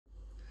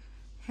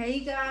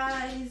Hey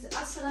guys,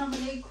 Assalamu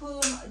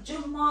alaikum,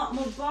 Jummah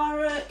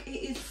Mubarak.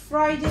 It is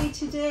Friday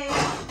today,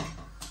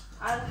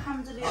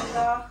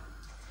 Alhamdulillah.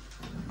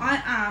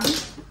 I am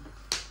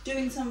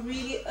doing some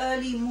really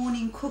early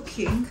morning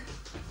cooking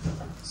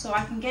so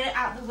I can get it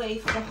out of the way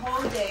for the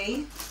whole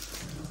day.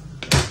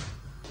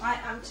 I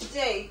am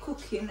today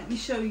cooking, let me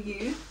show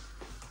you,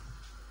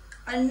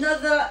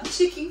 another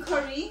chicken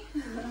curry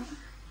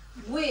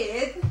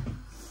with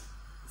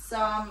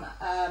some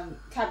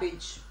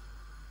cabbage.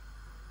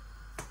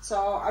 So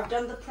I've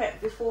done the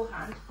prep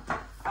beforehand.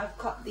 I've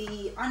cut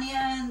the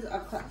onions,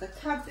 I've cut the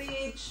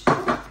cabbage,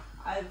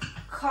 I've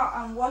cut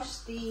and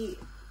washed the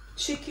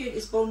chicken.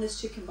 It's boneless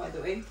chicken, by the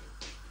way.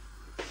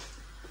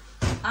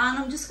 And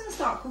I'm just going to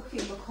start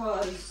cooking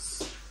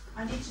because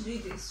I need to do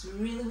this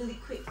really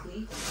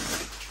quickly.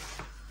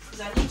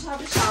 Because I need to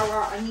have a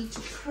shower, I need to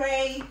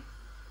pray.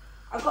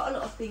 I've got a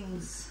lot of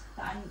things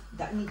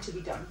that need to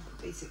be done,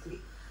 basically.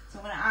 So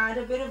I'm going to add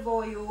a bit of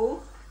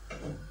oil.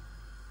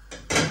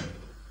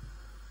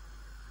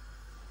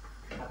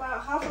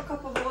 About half a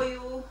cup of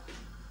oil.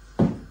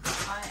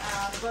 I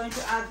am going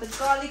to add the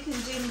garlic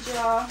and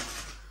ginger.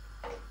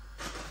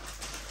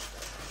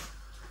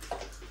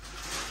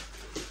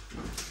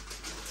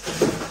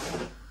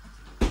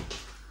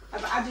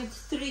 I've added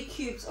 3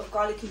 cubes of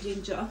garlic and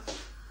ginger.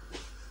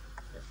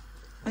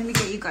 Let me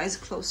get you guys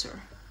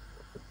closer.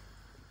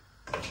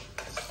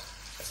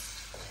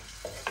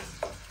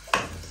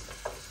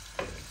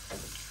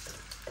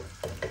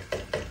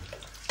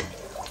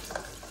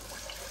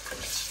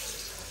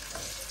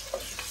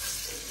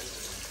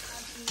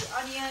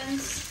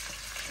 Onions,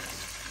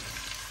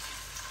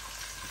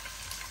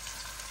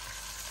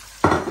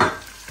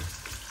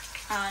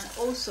 and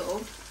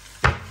also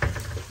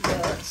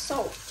the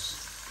salt.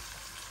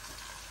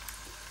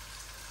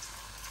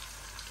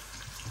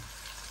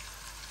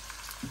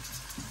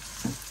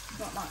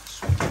 Not much.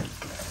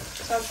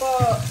 So I've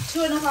got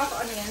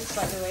 2.5 onions,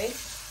 by the way.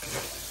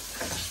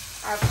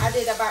 I've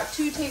added about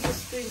 2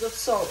 tablespoons of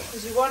salt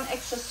because you want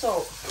extra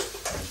salt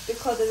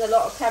because there's a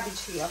lot of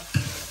cabbage here.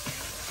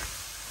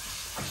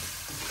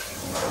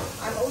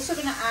 I'm also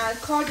going to add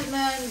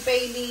cardamom,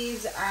 bay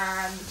leaves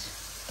and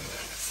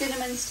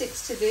cinnamon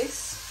sticks to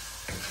this.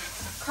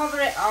 Cover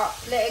it up,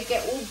 let it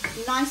get all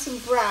nice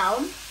and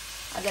brown,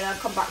 and then I'll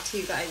come back to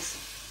you guys.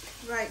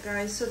 Right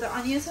guys, so the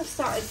onions have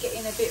started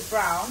getting a bit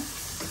brown.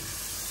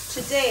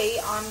 Today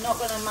I'm not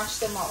going to mash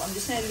them up, I'm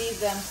just going to leave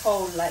them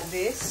whole like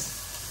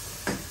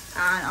this.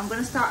 And I'm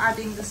going to start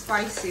adding the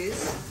spices.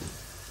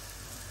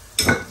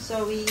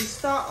 So we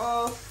start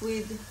off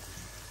with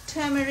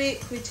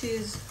turmeric, which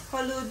is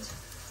halud.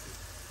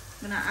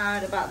 I'm going to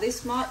add about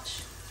this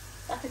much,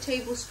 like a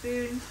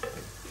tablespoon.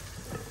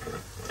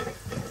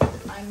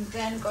 I'm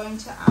then going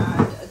to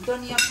add a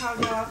dhania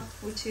powder,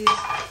 which is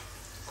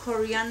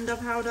coriander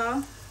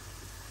powder.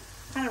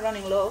 Kind of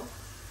running low.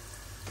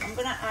 I'm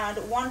going to add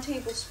 1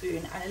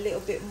 tablespoon and a little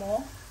bit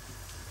more.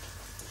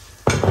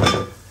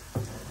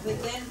 We're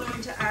then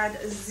going to add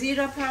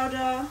zira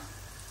powder,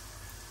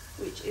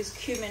 which is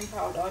cumin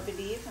powder, I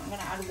believe. I'm going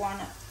to add 1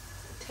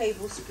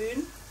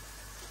 tablespoon.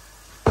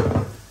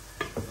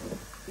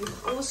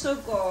 We've also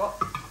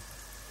got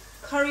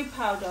curry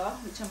powder,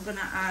 which I'm going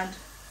to add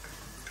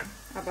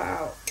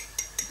about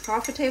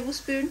half a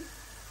tablespoon.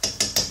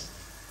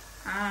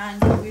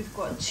 And we've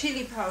got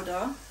chili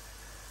powder,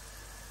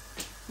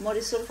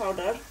 morisul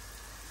powder.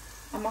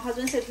 And my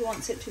husband said he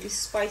wants it to be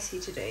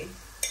spicy today.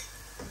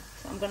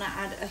 So I'm going to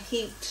add a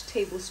heaped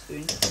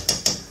tablespoon.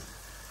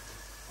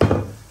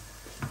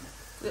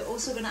 We're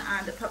also going to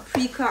add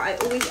paprika. I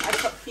always add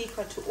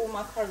paprika to all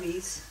my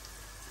curries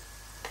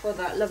for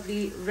that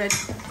lovely red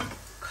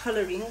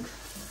colouring.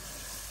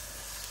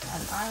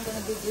 And I'm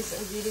going to give this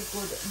a really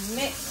good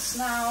mix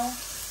now.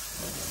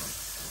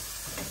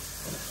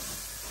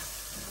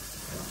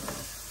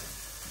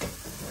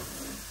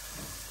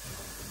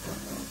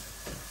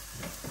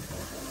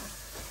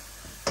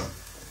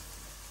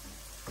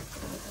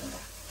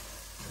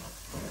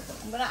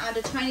 I'm going to add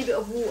a tiny bit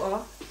of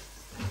water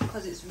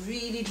because it's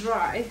really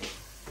dry.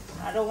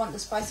 I don't want the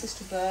spices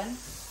to burn.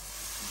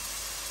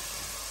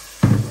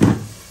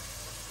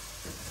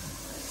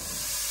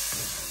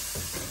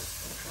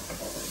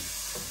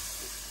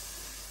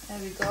 There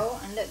we go,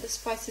 and let the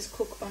spices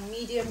cook on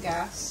medium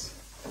gas.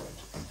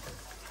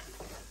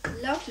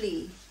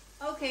 Lovely.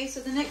 Okay, so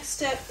the next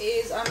step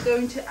is I'm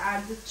going to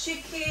add the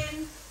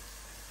chicken.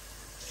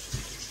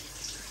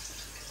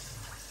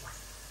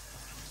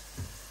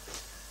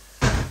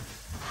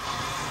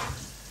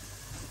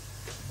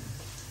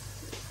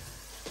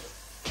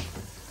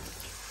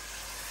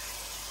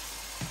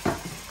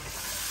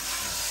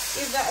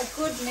 Give that a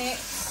good mix.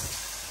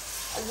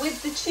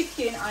 With the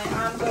chicken, I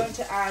am going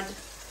to add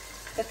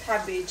the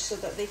cabbage so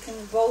that they can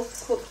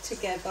both cook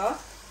together,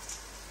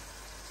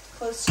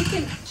 because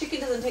chicken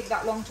doesn't take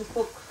that long to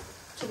cook,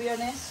 to be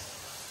honest,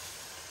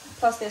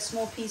 plus they're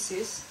small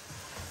pieces.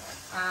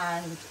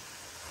 And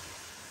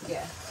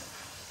yeah,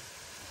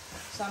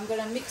 so I'm going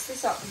to mix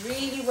this up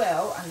really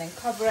well and then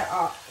cover it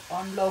up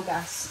on low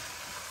gas.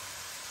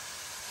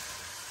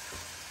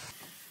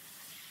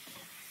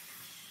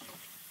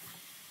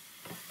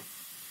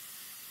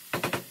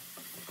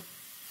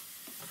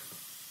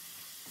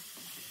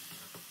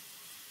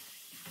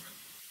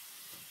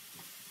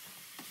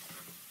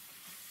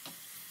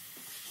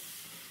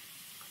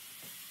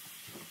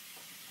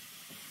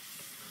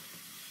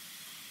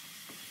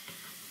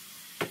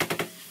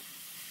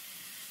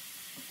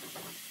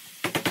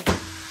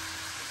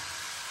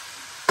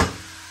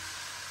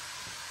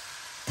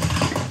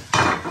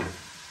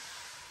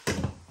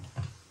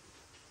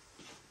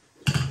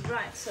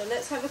 Right, so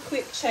let's have a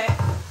quick check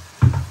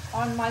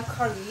on my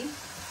curry.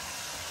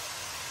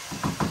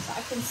 So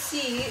I can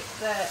see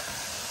that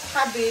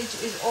cabbage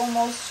is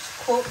almost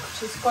cooked.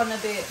 It's gone a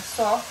bit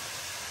soft.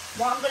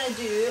 What I'm going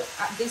to do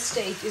at this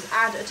stage is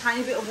add a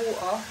tiny bit of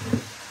water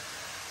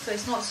so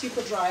it's not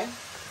super dry.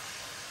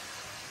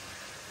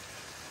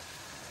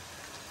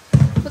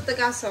 Put the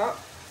gas up.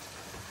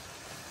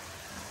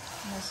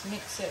 Let's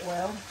mix it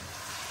well.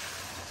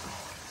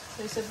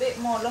 So it's a bit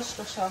more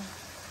lush-lusher.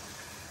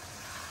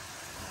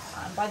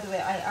 And by the way,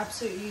 I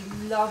absolutely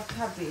love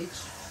cabbage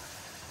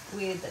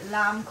with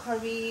lamb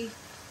curry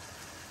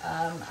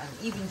and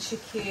even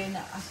chicken.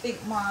 I think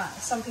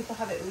some people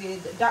have it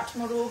with dat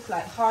maruk,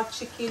 like hard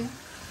chicken.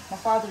 My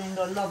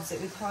father-in-law loves it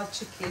with hard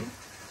chicken.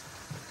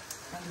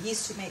 And he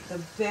used to make the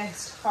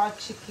best hard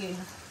chicken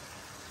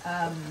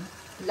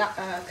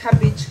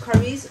cabbage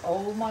curries.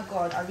 Oh my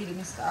god, I really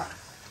miss that.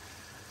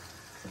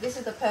 So this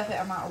is the perfect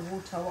amount of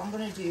water. What I'm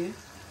going to do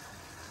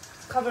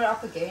is cover it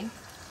up again.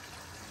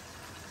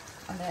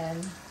 And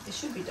then it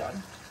should be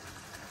done.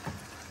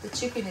 The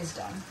chicken is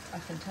done, I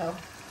can tell.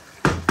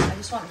 I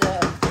just want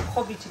the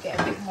hobby to get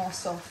a bit more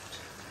soft.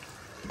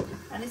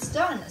 And it's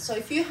done. So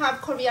if you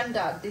have coriander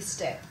at this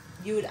step,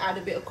 you would add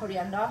a bit of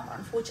coriander.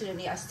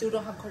 Unfortunately, I still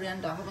don't have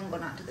coriander. I haven't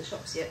gone out to the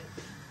shops yet.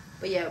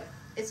 But yeah,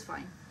 it's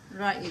fine.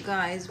 Right, you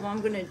guys, what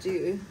I'm going to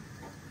do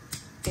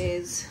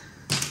is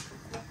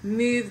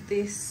move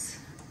this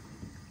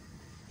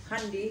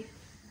handy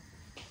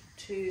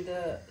to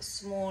the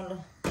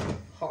small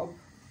hob.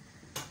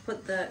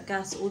 Put the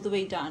gas all the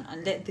way down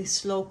and let this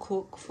slow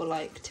cook for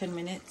like 10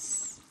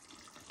 minutes.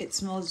 It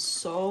smells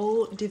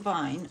so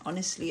divine.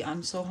 Honestly,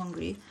 I'm so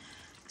hungry.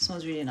 It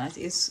smells really nice.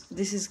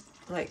 This is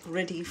like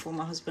ready for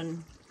my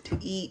husband to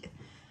eat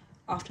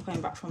after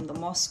coming back from the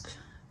mosque,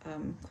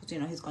 because you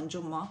know he's gone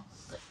Jummah.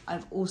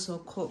 I've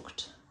also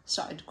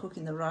started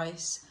cooking the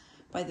rice.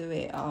 By the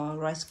way, our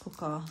rice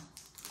cooker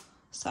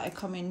started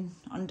coming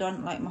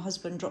undone. Like my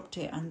husband dropped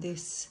it and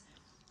this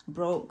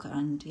broke,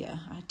 and yeah,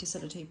 I had to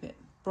sellotape it.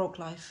 Broke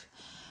life.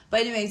 But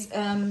anyways,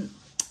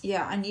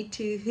 yeah, I need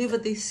to hoover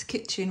this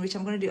kitchen, which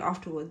I'm going to do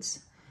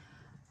afterwards.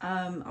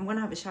 I'm going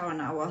to have a shower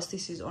now whilst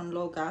this is on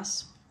low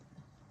gas.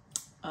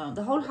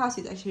 The whole house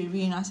is actually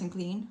really nice and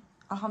clean,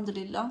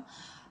 alhamdulillah.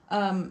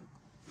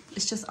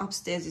 It's just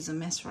upstairs is a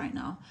mess right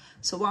now.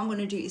 So what I'm going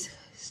to do is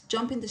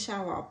jump in the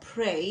shower,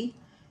 pray,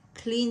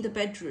 clean the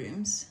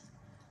bedrooms,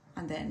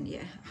 and then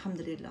yeah,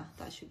 alhamdulillah,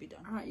 that should be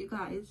done. All right, you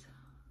guys.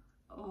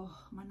 Oh,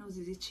 my nose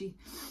is itchy.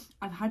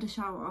 I've had a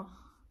shower.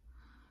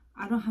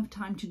 I don't have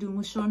time to do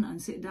mushon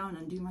and sit down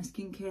and do my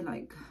skincare.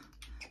 Like,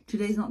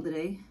 today's not the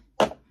day.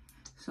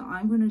 So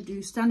I'm going to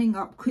do standing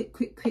up, quick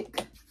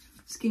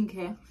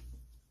skincare.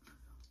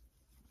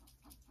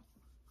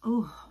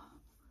 Oh,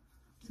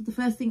 so the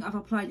first thing I've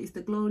applied is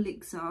the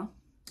Glowlixir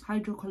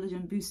Hydro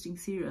Collagen Boosting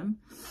Serum,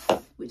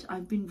 which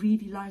I've been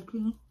really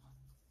liking.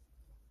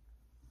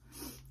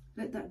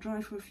 Let that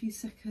dry for a few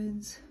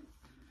seconds.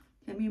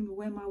 Let me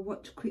wear my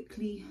watch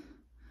quickly.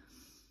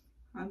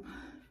 I'm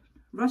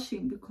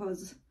rushing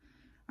because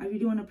I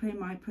really want to pray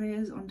my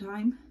prayers on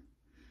time.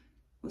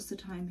 What's the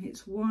time?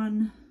 It's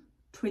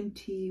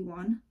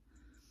 1:21.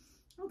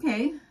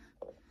 Okay,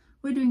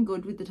 we're doing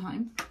good with the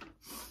time.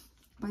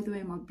 By the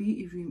way, my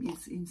beauty room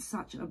is in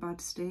such a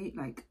bad state.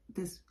 Like,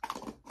 there's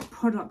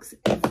products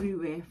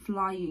everywhere,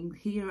 flying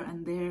here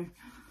and there.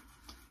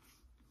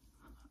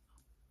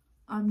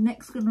 I'm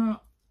next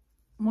gonna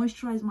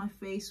moisturize my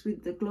face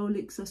with the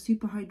Glowlixir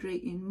Super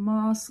Hydrating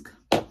Mask.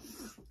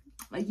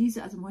 I use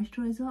it as a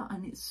moisturizer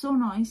and it's so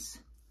nice.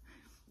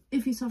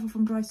 If you suffer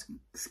from dry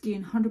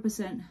skin,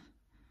 100%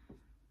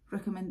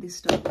 recommend this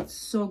stuff. It's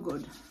so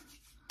good.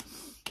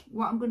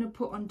 What I'm going to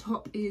put on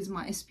top is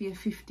my SPF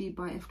 50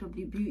 by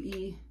FW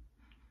Beauty,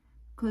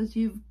 because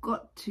you've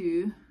got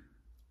to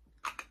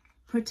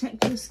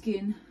protect your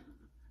skin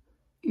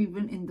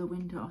even in the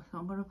winter. So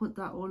I'm going to put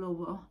that all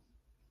over.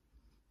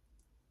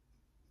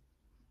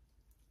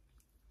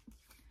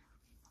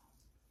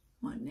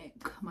 My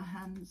neck, my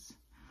hands.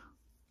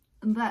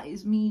 And that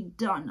is me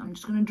done. I'm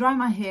just going to dry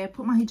my hair,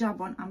 put my hijab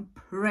on and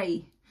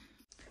pray.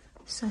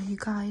 So you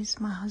guys,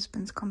 my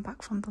husband's come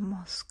back from the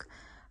mosque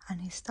and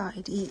he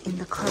started eating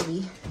the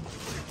curry.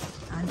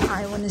 And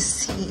I want to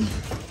see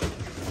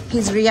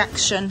his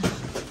reaction.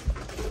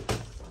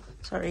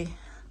 Sorry,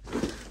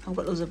 I've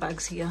got loads of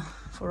bags here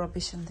for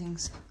rubbish and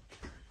things.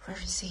 Where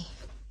is he?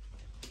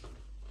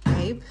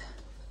 Babe?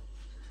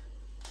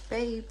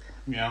 Babe?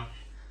 Yeah?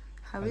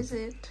 How is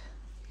it?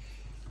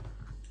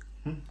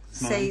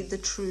 Say nice. The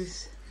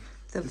truth,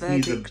 the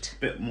verdict. verdict. A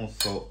bit more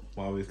salt.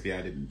 Well, obviously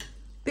I didn't.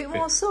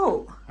 More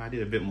salt? I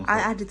did a bit more salt.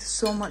 I added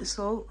so much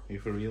salt. Are you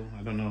for real?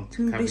 I don't know.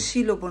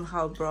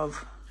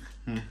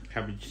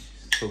 Cabbage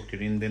soaked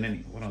it in then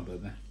anyway. What other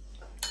than?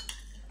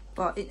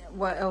 But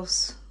what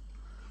else?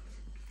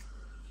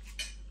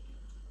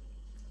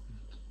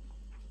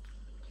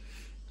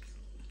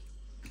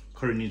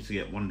 Curry needs to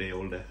get 1 day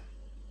older.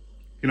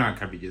 You know how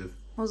cabbage is.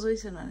 What's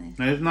this in it?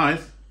 No, it's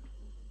nice.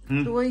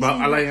 But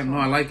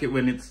I like it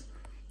when it's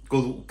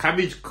Because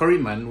cabbage curry,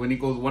 man, when it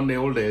goes one day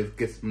older, it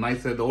gets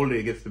nicer. The older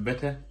it gets, the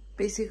better.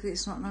 Basically,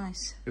 it's not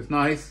nice. It's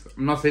nice.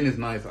 I'm not saying it's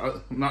nice.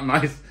 Not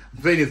nice.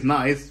 I'm saying it's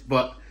nice,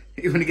 but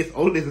when it gets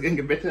older, it's going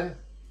to get better.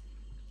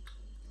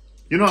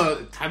 You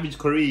know, cabbage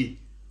curry,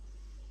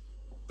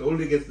 the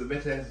older it gets, the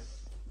better.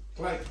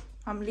 Like,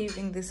 I'm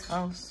leaving this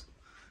house.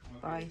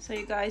 Bye. So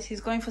you guys,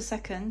 he's going for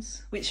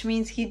seconds, which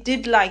means he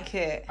did like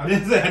it. I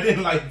didn't say I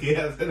didn't like it.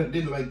 I said I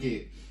didn't like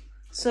it.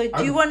 So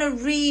do you want to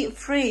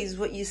rephrase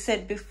what you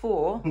said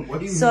before? What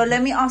do you So mean?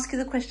 let me ask you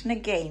the question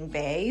again,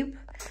 babe.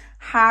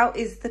 How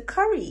is the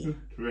curry?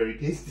 Very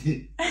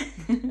tasty.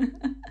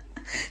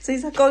 So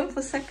he's going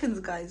for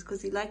seconds, guys,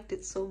 because he liked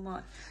it so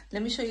much.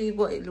 Let me show you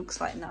what it looks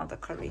like now, the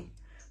curry.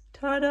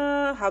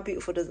 Ta-da! How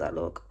beautiful does that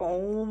look?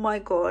 Oh my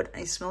god,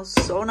 it smells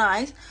so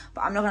nice.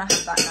 But I'm not going to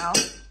have that now.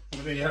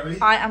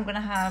 I am going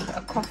to have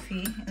a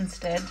coffee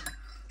instead.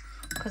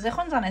 Because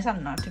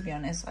to be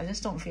honest, I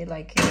just don't feel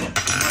like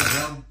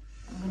it.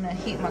 I'm going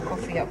to heat my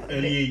coffee up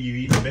Earlier you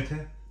eat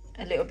better.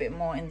 A little bit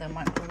more in the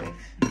microwave.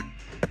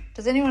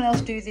 Does anyone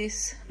else do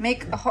this?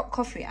 Make a hot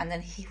coffee and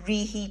then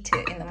reheat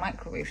it in the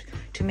microwave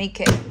to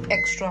make it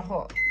extra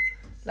hot.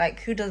 Like,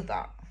 who does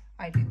that?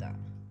 I do that.